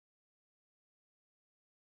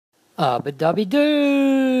Abba-dabby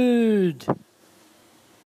dude!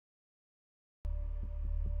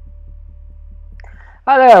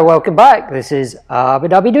 Hi there, welcome back. This is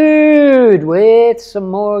Abba-dabby dude with some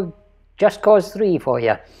more Just Cause 3 for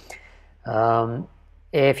you.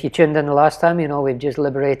 If you tuned in the last time, you know we've just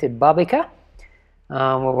liberated Babica.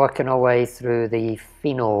 We're working our way through the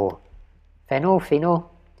Feno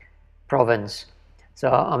province. So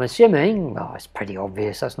I'm assuming, well, it's pretty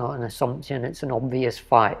obvious, that's not an assumption, it's an obvious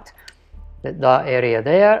fact, that area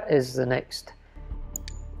there is the next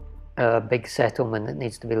big settlement that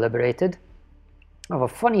needs to be liberated. I have a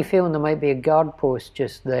funny feeling there might be a guard post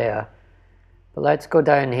just there, but let's go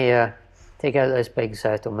down here, take out this big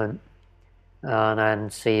settlement, and then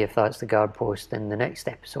see if that's the guard post in the next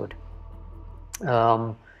episode.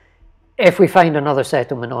 If we find another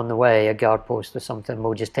settlement on the way, a guard post or something,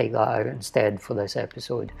 we'll just take that out instead for this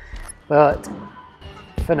episode. But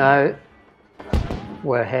for now,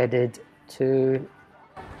 we're headed to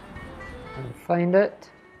find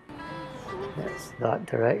it. That's that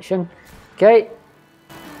direction. Okay.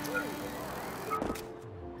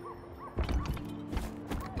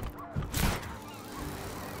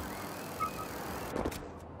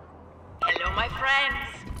 Hello, my friends.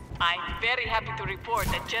 I'm very happy to report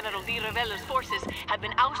that General Di Ravello's forces have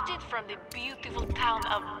been ousted from the beautiful town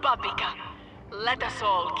of Babica. Let us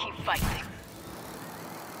all keep fighting.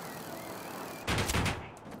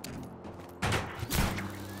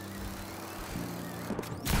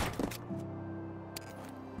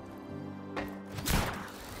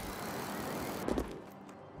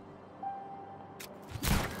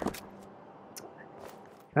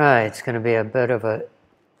 Right, it's going to be a bit of a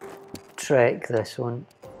trek, this one.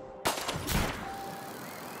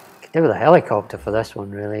 Could do with a helicopter for this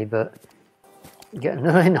one, really, but you get in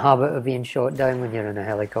the habit of being shot down when you're in a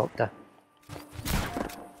helicopter.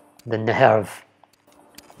 The nerve.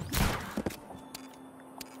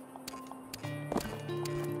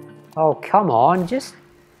 Oh, come on, just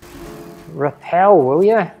repel, will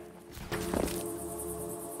you?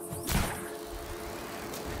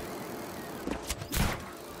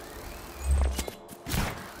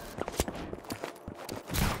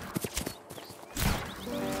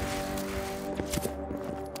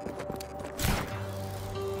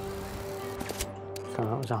 So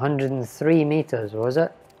that was 103 meters, was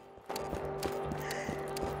it?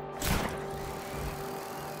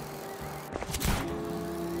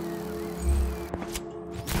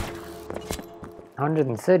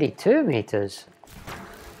 $132 meters.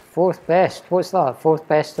 Fourth best. What's that? Fourth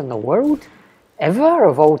best in the world? Ever?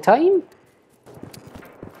 Of all time?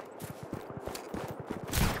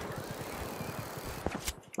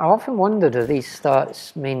 I often wonder, do these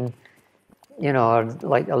stats mean, you know, are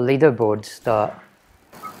like a leaderboard stat?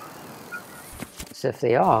 So if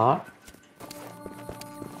they are,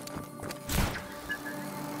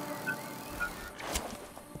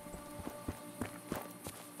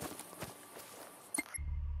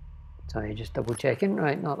 sorry, just double checking,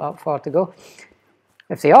 right, not that far to go.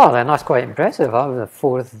 If they are, then that's quite impressive. I'm the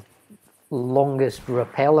fourth longest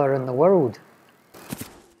repeller in the world.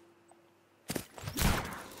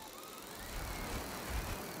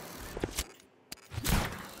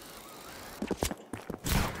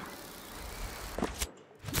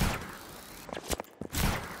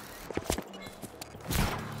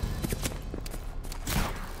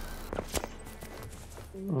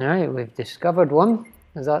 Right, we've discovered one.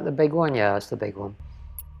 Is that the big one? Yeah, that's the big one.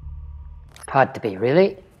 Had to be,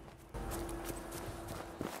 really.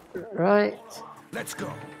 Right. Let's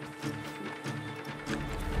go.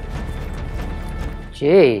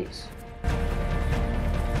 Jeez.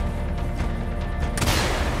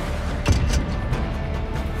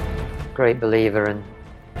 Great believer in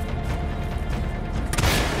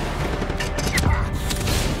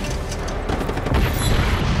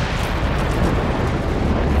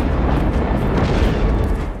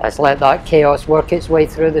let's let that chaos work its way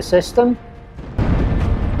through the system.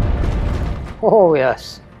 Oh,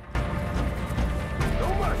 yes.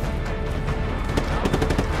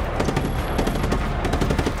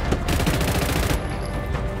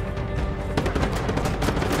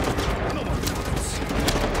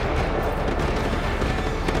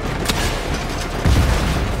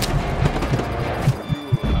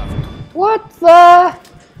 What the?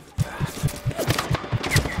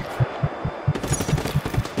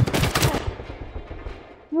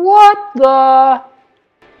 What the?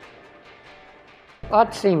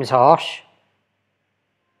 That seems harsh.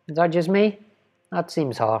 Is that just me? That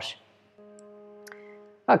seems harsh.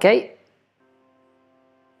 Okay.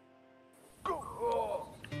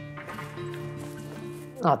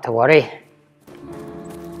 Not to worry.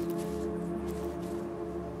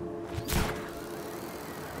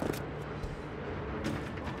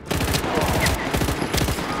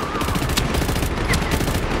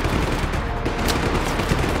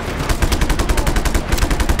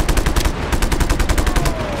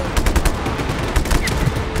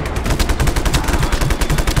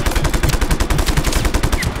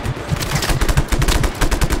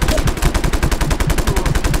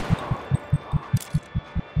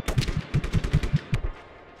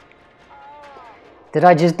 Did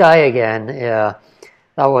I just die again? Yeah,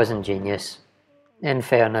 that wasn't genius. In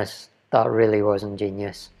fairness, that really wasn't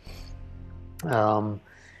genius.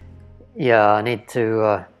 Yeah, I need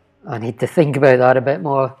to think about that a bit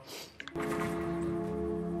more.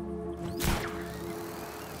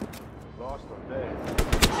 Lost or dead.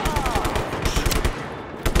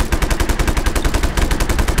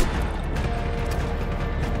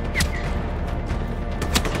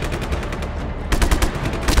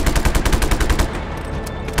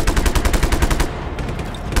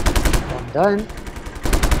 One down.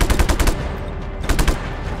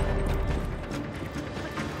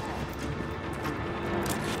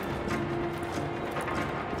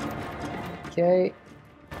 Okay.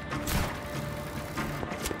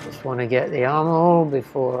 Just want to get the ammo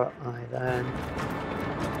before I then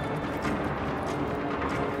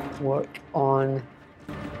work on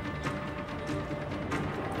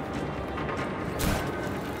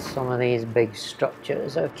some of these big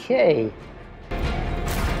structures. Okay.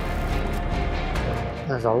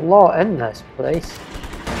 There's a lot in this place.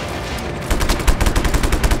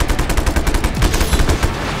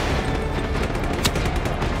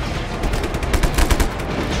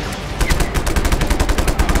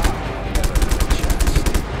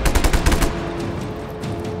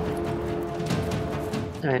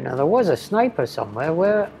 Right, now there was a sniper somewhere.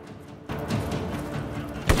 Where? I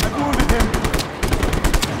wounded him.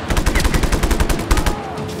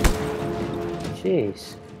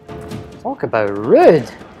 Jeez. Talk about rude.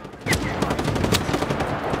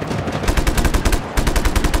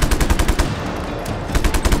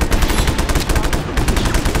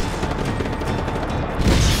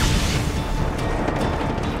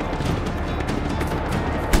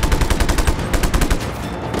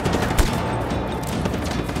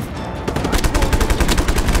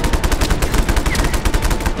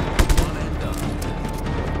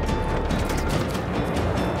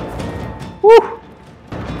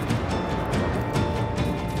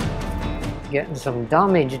 Getting some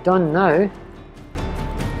damage done now.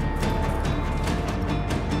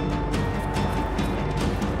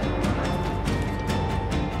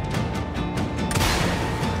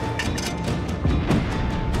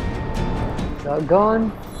 Is that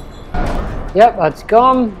gone? Yep, that's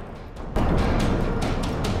gone.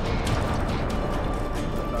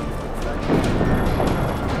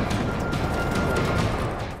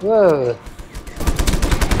 Whoa.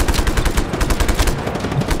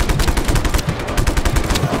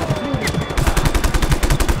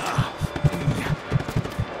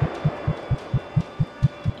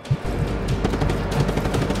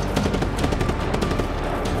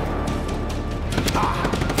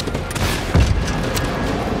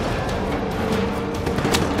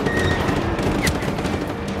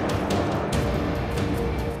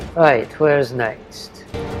 Right, where's next?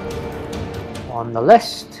 On the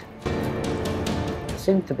list. There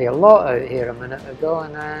seemed to be a lot out here a minute ago,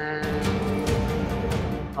 and then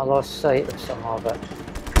I lost sight of some of it.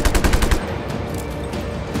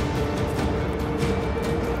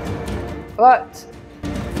 But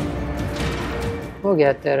we'll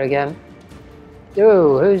get there again.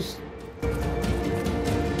 Yo, who's...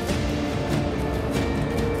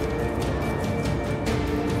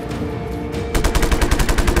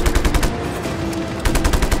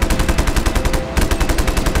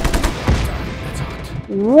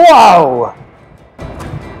 Whoa!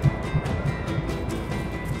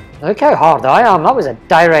 Look how hard I am. That was a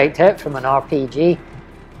direct hit from an RPG,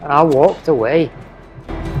 and I walked away.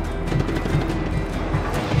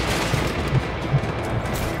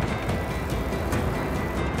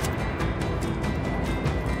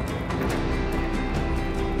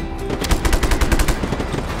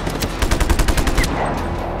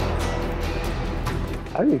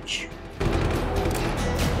 Ouch.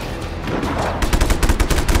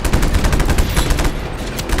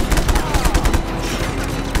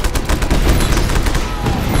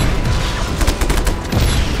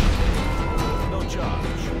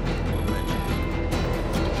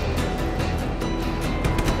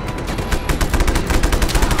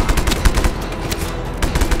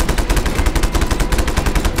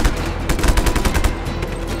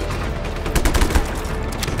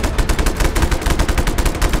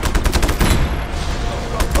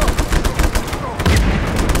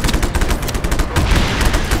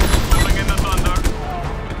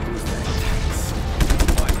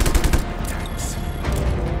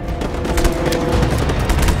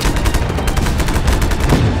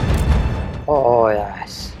 Oh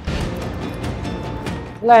yes.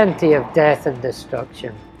 Plenty of death and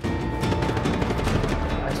destruction.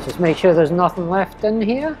 Let's just make sure there's nothing left in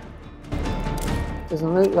here.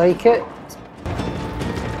 Doesn't look like it.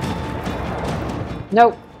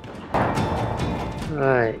 Nope.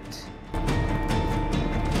 Right.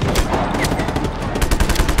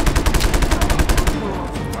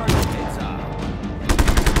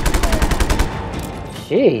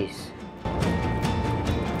 Jeez.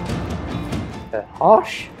 Bit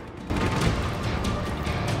harsh.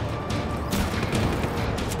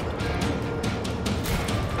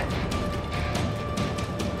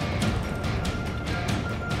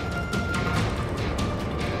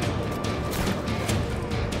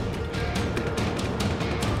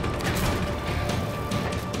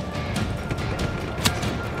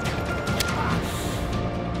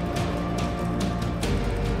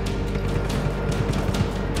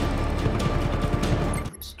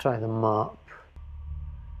 Try the map.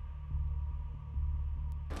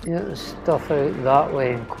 Yeah, there's stuff out that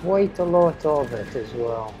way and quite a lot of it as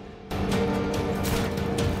well.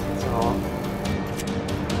 So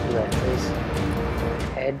let us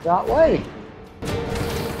head that way.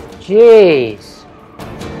 Jeez.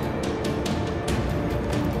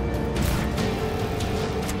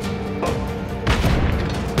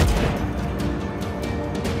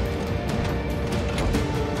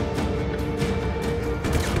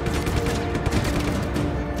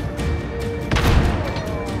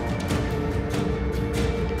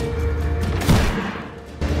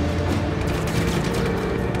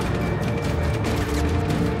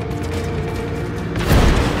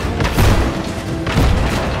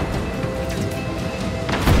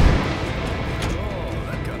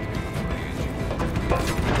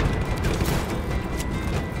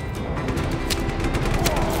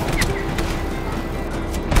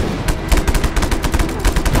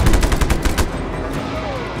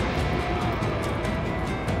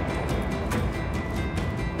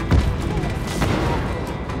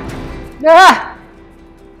 Ah!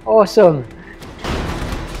 Awesome.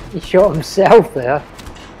 He shot himself there.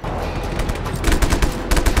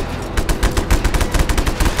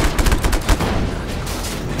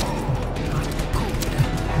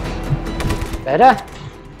 Better?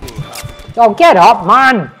 Oh, get up,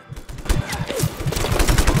 man!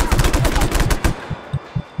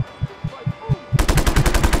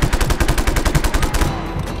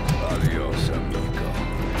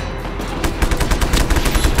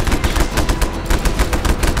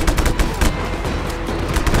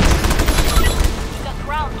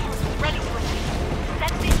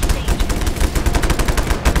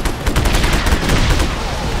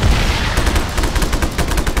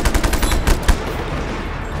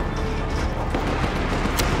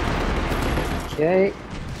 Okay.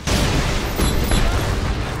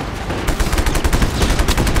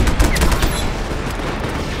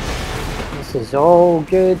 This is all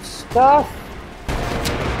good stuff.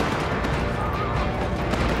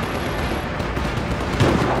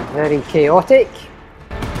 Very chaotic.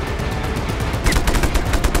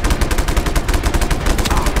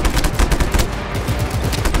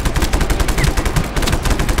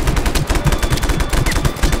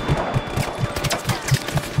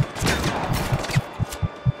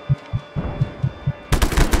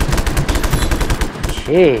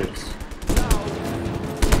 Jeez.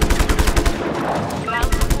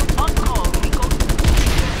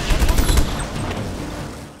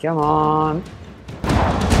 Come on.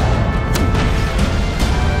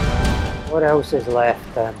 What else is left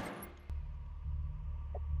then?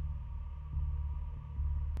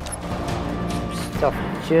 Stuff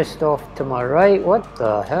just off to my right. What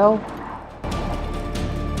the hell?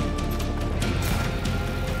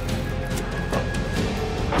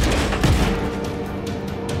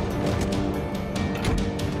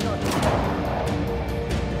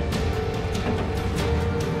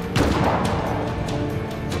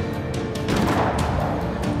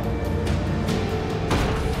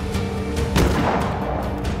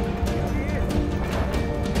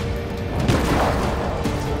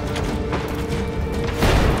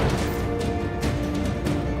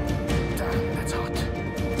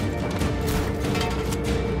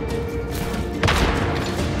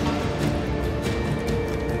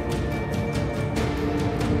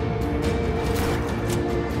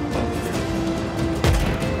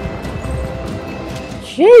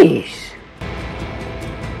 Jeez.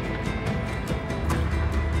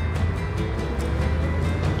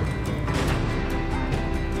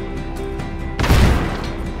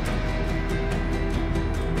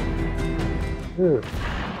 Ooh,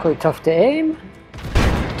 quite tough to aim.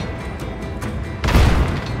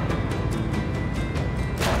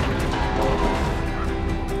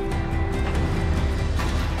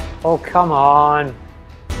 Oh, come on.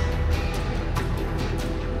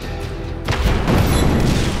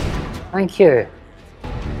 Thank you.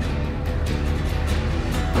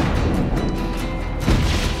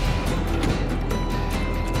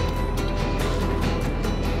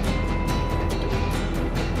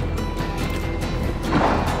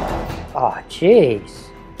 Jeez.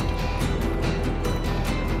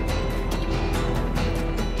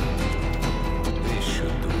 This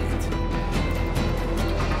should do it.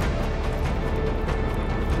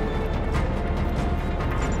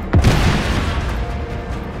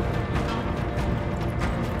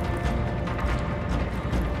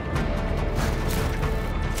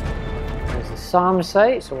 There's the SAM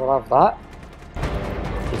site, so we'll have that.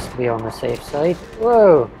 Just to be on the safe side.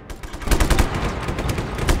 Whoa!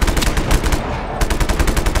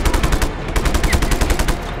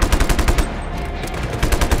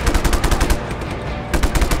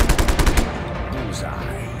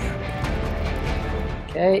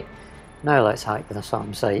 Okay, now let's hack the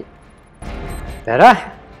SAM site.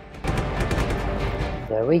 Better?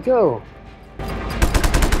 There we go.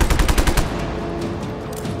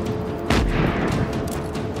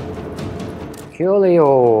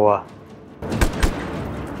 Coolio.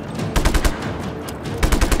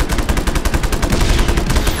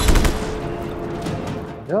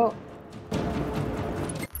 Go.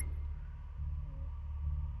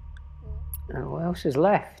 And what else is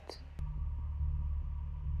left?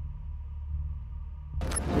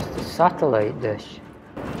 Just a satellite dish.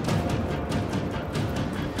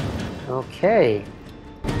 Okay.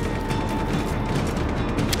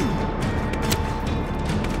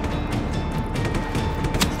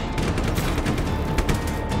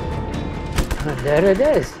 And there it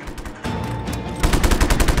is.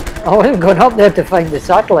 I wasn't going up there to find the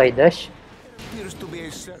satellite dish.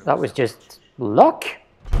 That was just luck.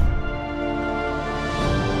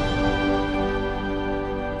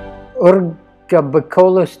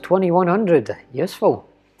 Urgabacolus 2100. Useful.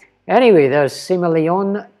 Anyway, there's Cima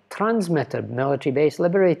Leon Transmitter, military base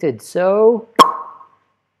liberated. So,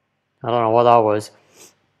 I don't know what that was.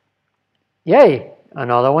 Yay,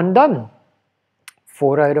 another one done.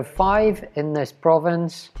 4 out of 5 in this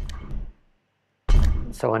province.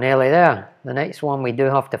 So we're nearly there. The next one we do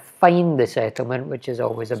have to find the settlement, which is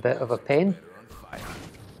always a bit of a pain.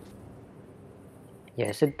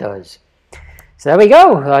 Yes, it does. So there we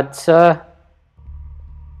go. That's the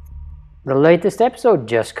latest episode,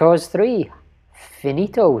 Just Cause 3.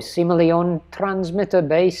 Finito. Cima Leon Transmitter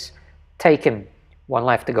base taken. One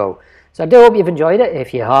left to go. So I do hope you've enjoyed it.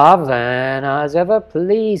 If you have, then as ever,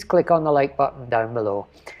 please click on the like button down below.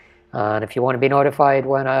 And if you want to be notified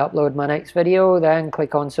when I upload my next video, then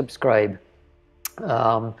click on subscribe.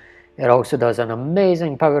 It also does an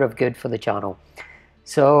amazing power of good for the channel.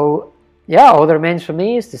 So yeah, all that remains for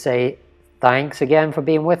me is to say thanks again for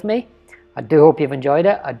being with me. I do hope you've enjoyed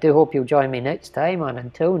it. I do hope you'll join me next time. And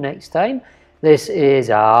until next time, this is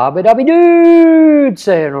Abby Dude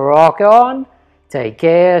saying rock on. Take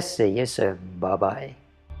care. See you soon. Bye-bye.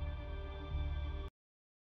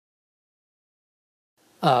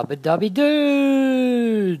 Abby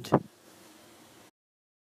Dude.